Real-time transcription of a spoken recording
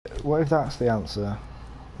what if that's the answer?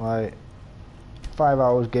 Like 5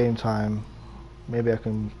 hours game time, maybe I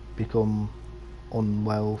can become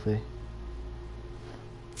unwealthy.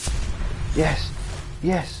 Yes,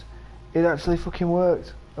 yes, it actually fucking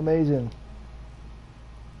worked. Amazing.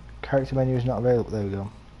 Character menu is not available. There we go.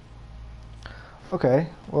 Okay,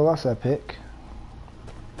 well that's epic.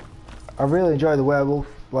 I really enjoy the werewolf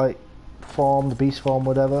like form, the beast form,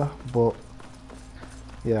 whatever, but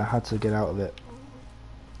yeah, I had to get out of it.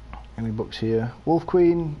 Any books here? Wolf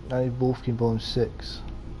Queen. I need Wolf Queen Volume 6.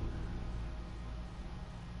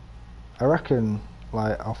 I reckon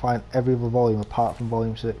like I'll find every other volume apart from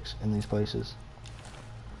Volume 6 in these places.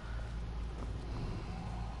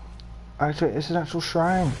 Actually, it's an actual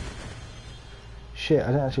shrine. Shit, I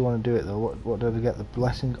didn't actually want to do it though. What did I get? The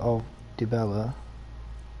Blessing of Dibella.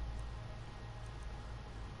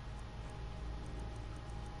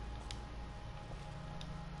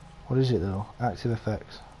 What is it though? Active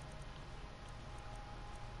effects.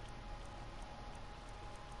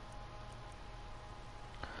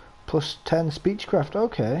 Plus 10 speechcraft.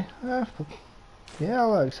 Okay. Yeah,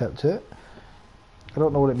 I'll accept it. I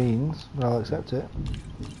don't know what it means, but I'll accept it.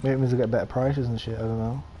 Maybe it means I get better prices and shit. I don't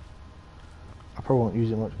know. I probably won't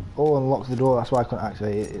use it much. Oh, unlock the door. That's why I couldn't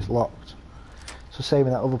activate it. It's locked. So same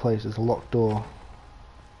in that other place. There's a locked door.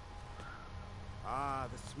 Ah,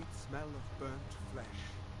 the sweet smell of burnt flesh.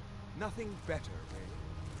 Nothing better, really.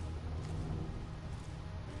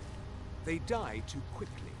 They die too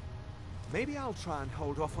quickly. Maybe I'll try and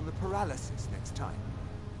hold off on the paralysis next time.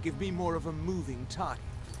 Give me more of a moving target.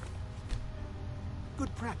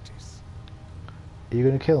 Good practice. Are you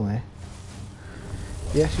going to kill me?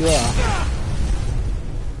 Yes, you are.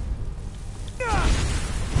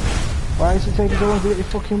 Why is it taking so long to get your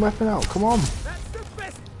fucking weapon out? Come on.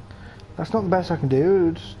 That's not the best I can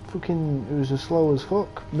do. It was as slow as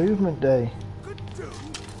fuck. Movement day.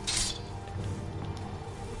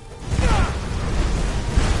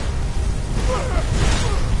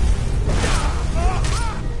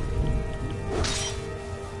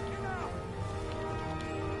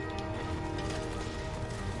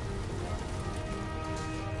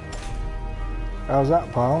 How's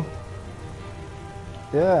that, pal?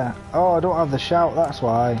 Yeah. Oh, I don't have the shout, that's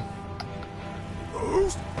why.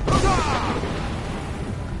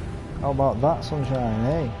 How about that, sunshine,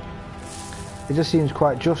 eh? It just seems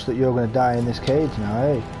quite just that you're going to die in this cage now,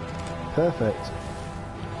 eh? Perfect.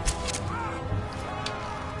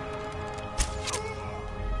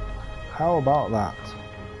 How about that?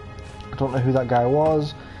 I don't know who that guy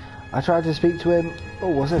was. I tried to speak to him. Oh,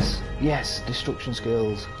 what's this? Yes, destruction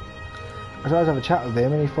skills. I tried to have a chat with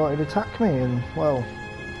him and he thought he'd attack me, and well,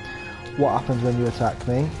 what happens when you attack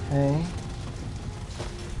me, eh?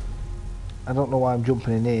 I don't know why I'm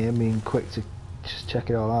jumping in here, being quick to just check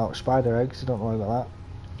it all out. Spider eggs, I don't know why I got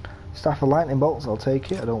that. Staff of lightning bolts, I'll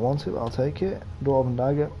take it. I don't want it, but I'll take it. Dwarven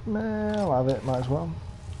dagger, meh, I'll have it, might as well.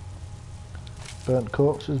 Burnt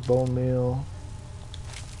corpses, bone meal.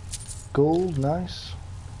 Gold, nice.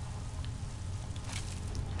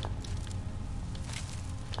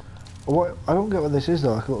 What, I don't get what this is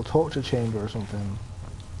though, like a little torture chamber or something.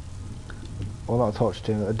 Well, not a torture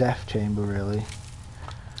chamber, a death chamber really.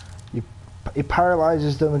 He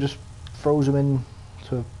paralyzes them and just throws them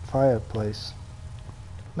into a fireplace.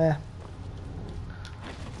 Meh.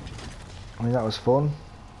 I mean, that was fun.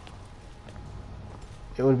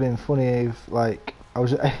 It would have been funny if, like,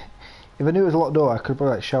 if I knew it was a locked door, I could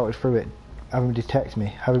probably like shouted through it, have him detect me,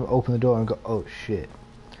 have him open the door and go, oh shit,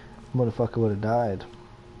 motherfucker would have died.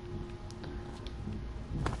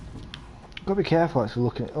 Gotta be careful actually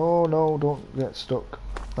looking at, oh no, don't get stuck.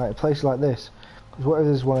 Like a place like this, because what if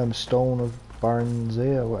there's one of them stone of Barons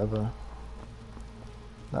here or whatever?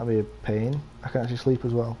 That'd be a pain. I can actually sleep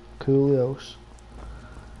as well. Coolios.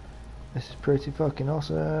 This is pretty fucking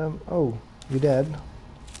awesome. Oh, you're dead.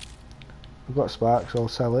 I've got sparks, so I'll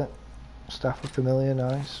sell it. Staff of Familiar,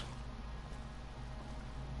 nice.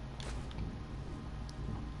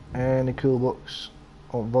 Any cool books?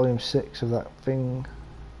 Oh, volume 6 of that thing.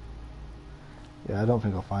 Yeah, I don't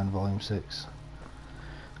think I'll find volume 6.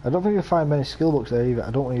 I don't think I'll find many skill books there either. I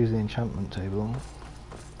don't want to use the enchantment table.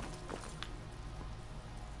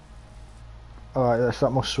 Alright,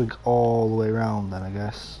 that must swing all the way around then, I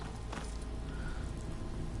guess.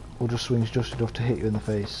 Or just swings just enough to hit you in the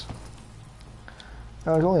face.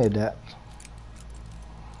 Oh, it's only a depth.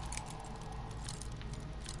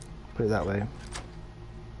 Put it that way.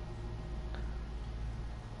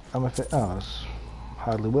 I'm a fit. Oh, it's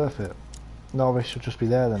hardly worth it. Novice should just be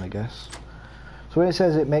there then, I guess. So when it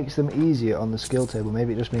says it makes them easier on the skill table,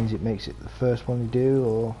 maybe it just means it makes it the first one you do,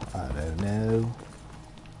 or I don't know.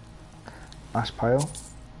 Ash pile.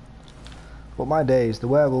 But my days, the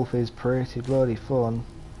werewolf is pretty bloody fun.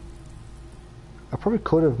 I probably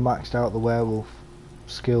could have maxed out the werewolf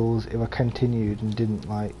skills if I continued and didn't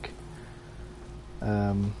like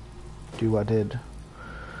do what I did.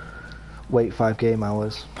 Wait 5 game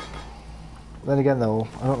hours. Then again though,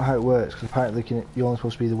 I don't know how it works because apparently you're only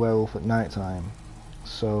supposed to be the werewolf at night time.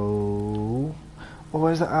 So, oh,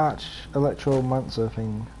 where's the arch electromancer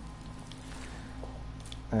thing?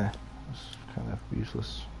 That's kind of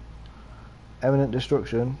useless. Eminent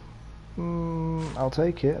destruction. I'll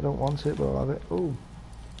take it. I don't want it, but I'll have it. Ooh.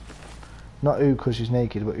 Not ooh because she's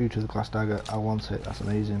naked, but ooh to the glass dagger. I want it. That's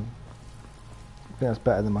amazing. I think that's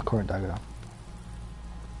better than my current dagger.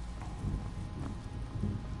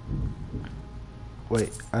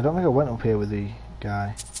 Wait, I don't think I went up here with the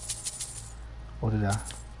guy. Or did I?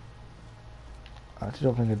 I actually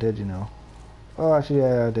don't think I did, you know. Oh, actually,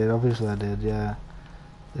 yeah, I did. Obviously I did, yeah.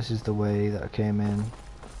 This is the way that I came in.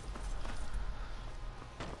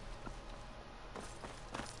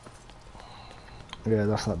 Yeah,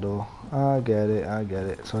 that's that door. I get it, I get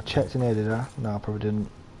it. So I checked in here, did I? No, I probably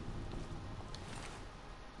didn't.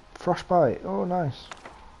 Frostbite, oh nice.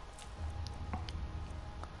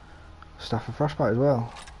 Staff of Frostbite as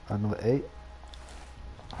well. Add another 8.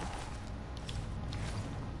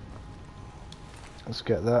 Let's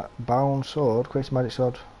get that. Bound sword, create a magic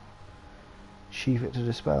sword. Sheath it to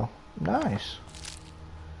dispel. Nice.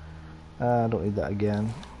 I don't need that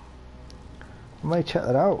again. I may check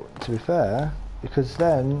that out, to be fair, because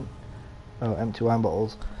then, oh, empty wine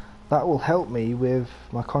bottles, that will help me with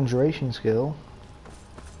my conjuration skill,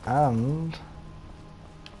 and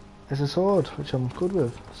it's a sword, which I'm good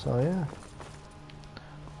with, so yeah,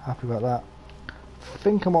 happy about that. I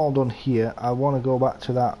think I'm all done here. I want to go back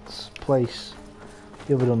to that place,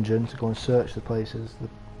 the other dungeon, to go and search the places.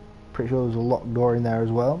 Pretty sure there's a locked door in there as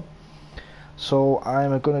well, so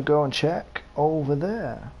I'm going to go and check over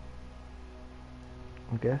there,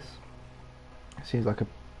 I guess. Seems like a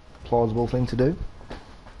plausible thing to do.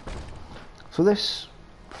 So this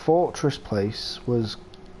fortress place was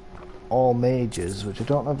all mages, which I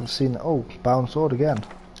don't know if I've seen. Oh, bound sword again.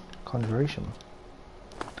 Conjuration.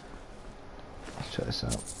 Let's check this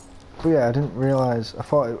out. But yeah, I didn't realise. I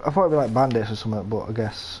thought it'd be like bandits or something, but I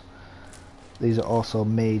guess these are also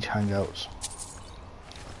mage hangouts.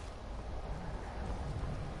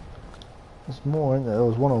 There's more, isn't there? There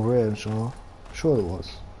was one over here, I'm sure. Sure there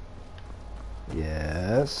was.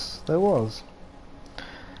 Yes, there was.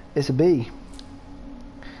 It's a bee.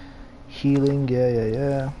 Healing,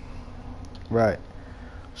 yeah. Right.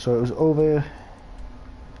 So it was over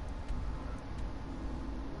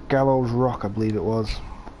Gallows Rock, I believe it was.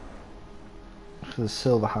 For the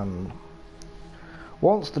Silver Hand.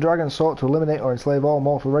 Once the dragon sought to eliminate or enslave all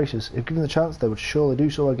mortal races. If given the chance, they would surely do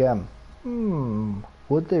so again.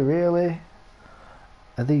 Would they really?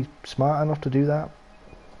 Are they smart enough to do that?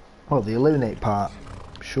 Well, the eliminate part,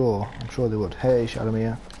 sure, I'm sure they would. Hey,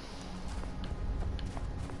 Shadowmere.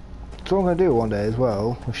 So what I'm going to do one day as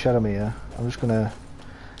well, with Shadowmere, I'm just going to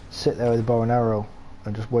sit there with a bow and arrow,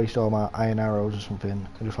 and just waste all my iron arrows or something, and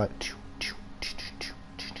just like...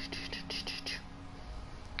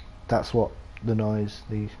 That's what the noise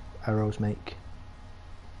the arrows make.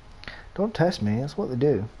 Don't test me, that's what they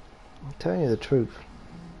do. I'm telling you the truth.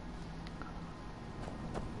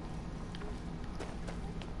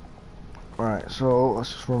 Right, so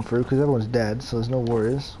let's just run through because everyone's dead, so there's no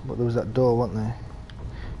worries. But there was that door, wasn't there?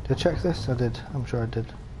 Did I check this? I did. I'm sure I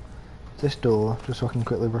did. This door, just so I can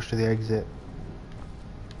quickly rush to the exit.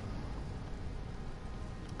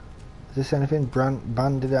 Is this anything?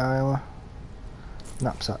 Banded armor?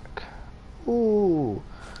 Knapsack. Ooh.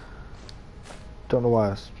 Don't know why I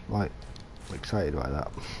was like excited by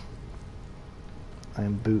that.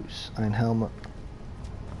 Iron boots, iron helmet.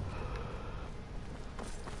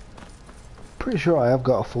 Pretty sure I have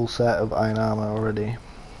got a full set of iron armor already.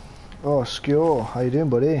 Oh, Skjor, how you doing,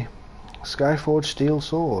 buddy? Skyforged steel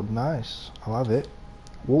sword, nice. I'll have it.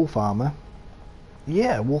 Wolf armor.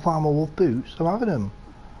 Yeah, wolf armor, wolf boots. I'm having them.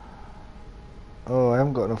 Oh, I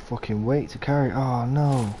haven't got enough fucking weight to carry. Oh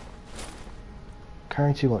no.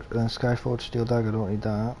 Carrying too much. Then Skyforged steel dagger. I don't need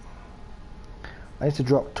that. I need to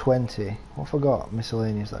drop 20. What have I got?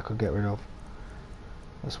 Miscellaneous that I could get rid of.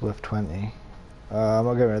 That's worth 20. I'm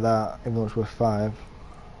not getting rid of that, even though it's worth 5.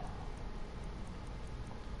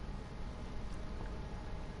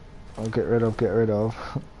 I'll get rid of.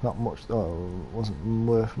 Not much, oh, it wasn't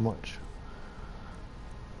worth much.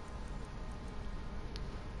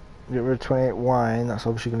 Get rid of 28 wine, that's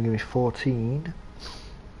obviously going to give me 14.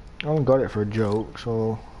 I haven't got it for a joke,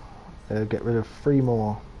 so get rid of 3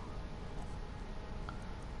 more.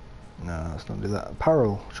 No, let's not do that.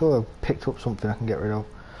 Apparel. Sure, I've picked up something I can get rid of.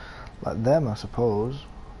 Like them, I suppose.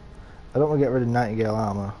 I don't want to get rid of Nightingale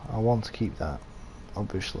armour. I want to keep that,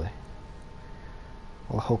 obviously.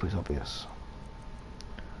 Well, I hope it's obvious.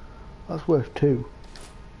 That's worth 2.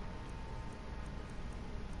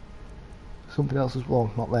 Something else is,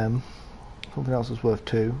 well, not them. Something else is worth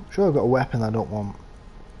 2. Sure, I've got a weapon I don't want.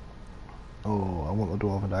 Oh, I want the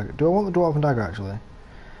Dwarven Dagger. Do I want the Dwarven Dagger, actually?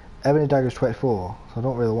 Ebony Dagger's 24, so I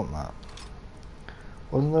don't really want that.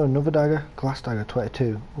 Wasn't there another dagger? Glass Dagger,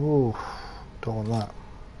 22. Ooh, don't want that.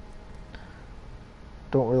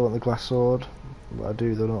 Don't really want the glass sword, but I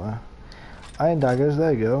do though, don't I? Iron Daggers,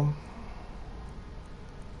 there you go.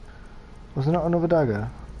 Was there not another dagger?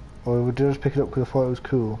 Or did I just pick it up because I thought it was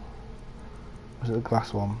cool? Was it the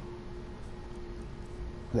glass one?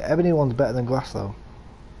 The ebony one's better than glass though.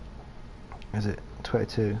 Is it?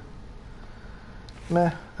 22.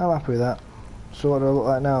 Meh, I'm happy with that. So what do I look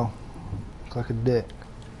like now? Look like a dick.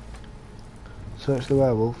 Search the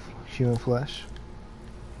werewolf, human flesh.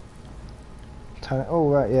 Tiny, oh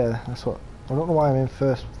right, yeah, that's what. I don't know why I'm in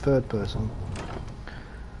third person.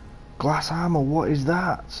 Glass armor, what is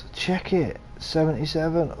that? Check it.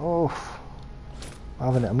 77. Oh, I'm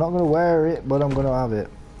having it. I'm not going to wear it, but I'm going to have it.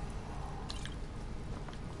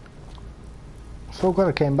 So glad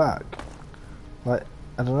I came back. Like,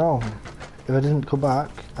 I don't know. If I didn't come back,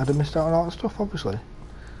 I'd have missed out on all that stuff, obviously.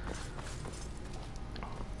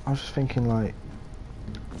 I was just thinking, like,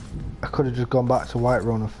 I could have just gone back to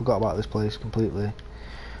Whiterun and forgot about this place completely.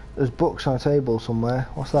 There's books on a table somewhere.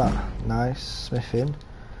 What's that? Nice. Smithing.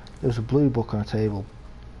 There's a blue book on a table.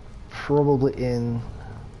 Probably in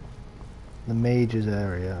the mages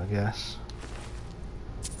area, I guess.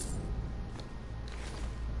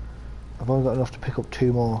 I've only got enough to pick up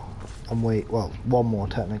 2 more and wait. Well, 1 more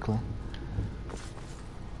technically.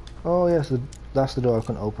 Oh yes, that's the door I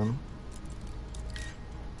couldn't open.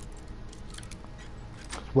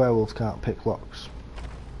 Werewolves can't pick locks.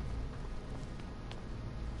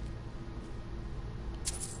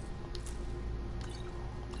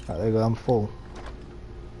 Right, there you go, I'm full.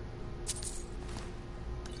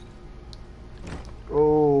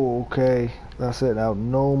 Oh, okay, that's it now.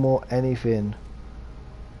 No more anything.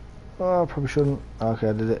 Oh, I probably shouldn't. Okay,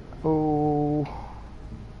 I did it. Oh,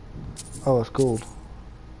 that's gold.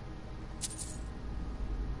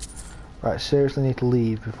 Right, seriously need to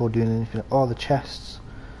leave before doing anything. Oh, the chests.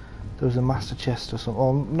 There was a master chest or something.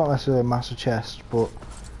 Well, not necessarily a master chest, but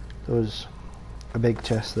there was a big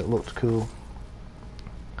chest that looked cool.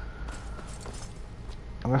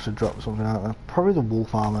 I'm going to have to drop something out there. Probably the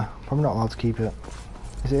wolf armor. Probably not allowed to keep it.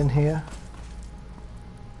 Is it in here?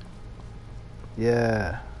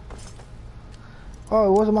 Yeah. Oh,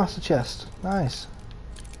 it was a master chest. Nice.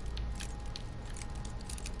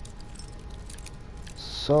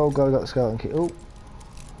 So glad I got the skeleton key. Oh.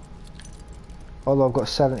 Although I've got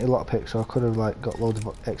 70 lockpicks, so I could have like got loads of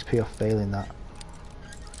XP off failing that.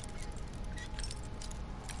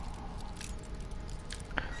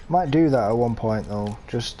 Might do that at one point though.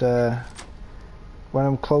 Just when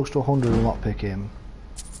I'm close to 100 and lockpicking.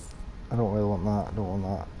 I don't really want that. I don't want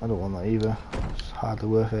that. I don't want that either. It's hardly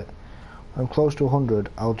worth it. When I'm close to 100,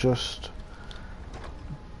 I'll just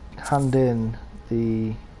hand in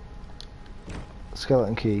the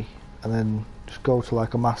skeleton key and then just go to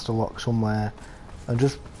like a master lock somewhere and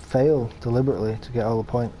just fail deliberately to get all the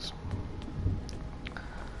points.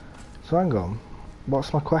 So hang on,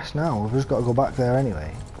 what's my quest now? We've just got to go back there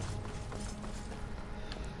anyway.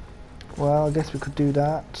 Well, I guess we could do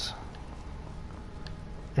that.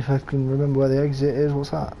 If I can remember where the exit is.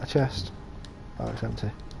 What's that? A chest? Oh, it's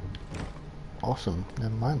empty. Awesome,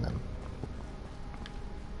 never mind then.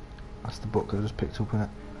 That's the book I just picked up in it.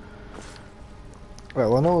 Right,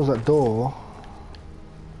 well I know there's that door.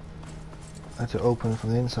 I had to open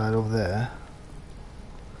from the inside over there.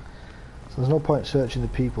 So there's no point searching the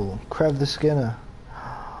people. Crev the Skinner.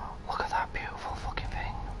 Look at that beautiful fucking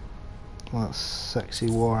thing. Well, that's sexy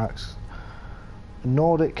war axe.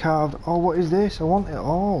 Nordic carved. Oh, what is this? I want it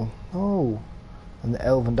all. Oh. And the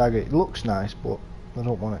elven dagger. It looks nice, but I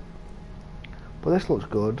don't want it. But this looks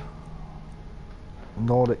good.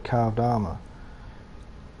 Nordic carved armour.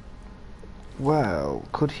 Well,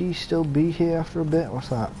 could he still be here after a bit? What's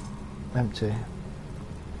that? Empty.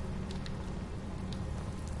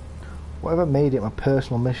 Whatever made it my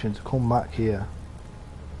personal mission to come back here.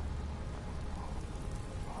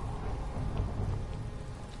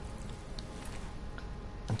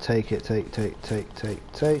 And take it, take.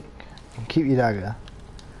 And keep your dagger.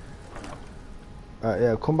 Right,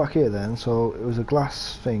 yeah, come back here then. So it was a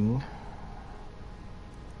glass thing.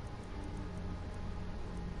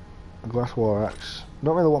 A glass war axe.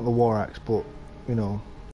 don't really want the war axe, but you know,